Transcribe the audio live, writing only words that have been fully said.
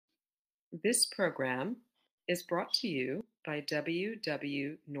This program is brought to you by W.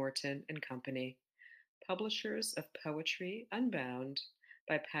 W. Norton and Company, publishers of Poetry Unbound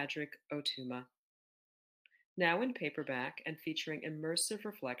by Patrick Otuma. Now in paperback and featuring immersive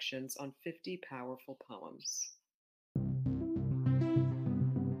reflections on 50 powerful poems.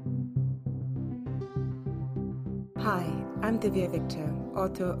 Hi, I'm Divya Victor,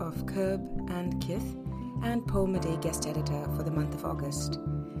 author of Curb and Kith and Poem a Day guest editor for the month of August.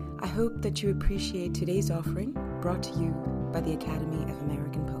 I hope that you appreciate today's offering brought to you by the Academy of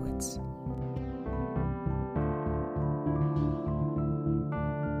American Poets.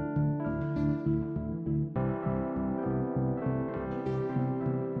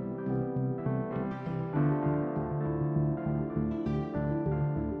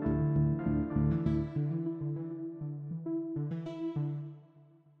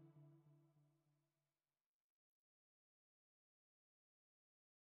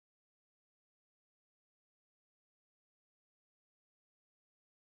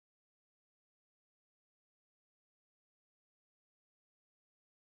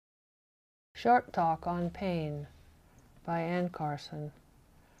 Short Talk on Pain by Anne Carson.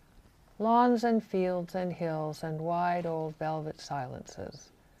 Lawns and fields and hills and wide old velvet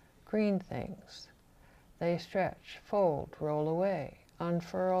silences, green things. They stretch, fold, roll away,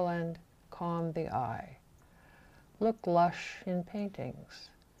 unfurl and calm the eye. Look lush in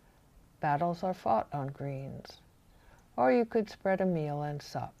paintings. Battles are fought on greens. Or you could spread a meal and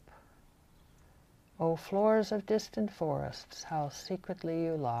sup. O floors of distant forests, how secretly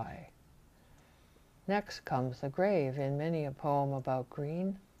you lie. Next comes the grave in many a poem about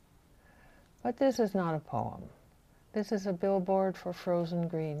green. But this is not a poem. This is a billboard for frozen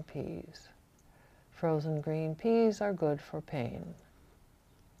green peas. Frozen green peas are good for pain.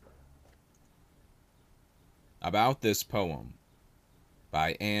 About This Poem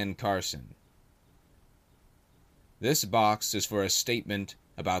by Anne Carson. This box is for a statement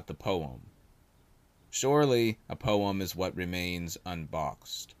about the poem. Surely a poem is what remains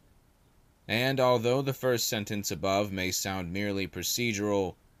unboxed. And although the first sentence above may sound merely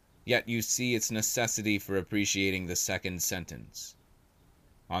procedural, yet you see its necessity for appreciating the second sentence.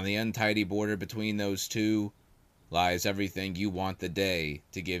 On the untidy border between those two lies everything you want the day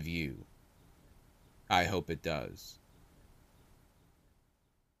to give you. I hope it does.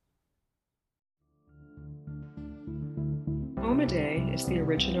 Poem a Day is the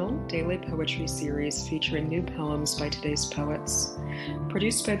original daily poetry series featuring new poems by today's poets.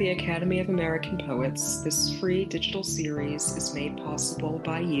 Produced by the Academy of American Poets, this free digital series is made possible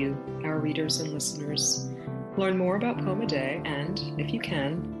by you, our readers and listeners. Learn more about Poem a Day and, if you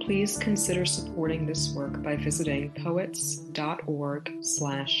can, please consider supporting this work by visiting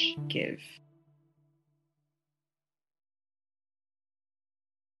poets.org/give.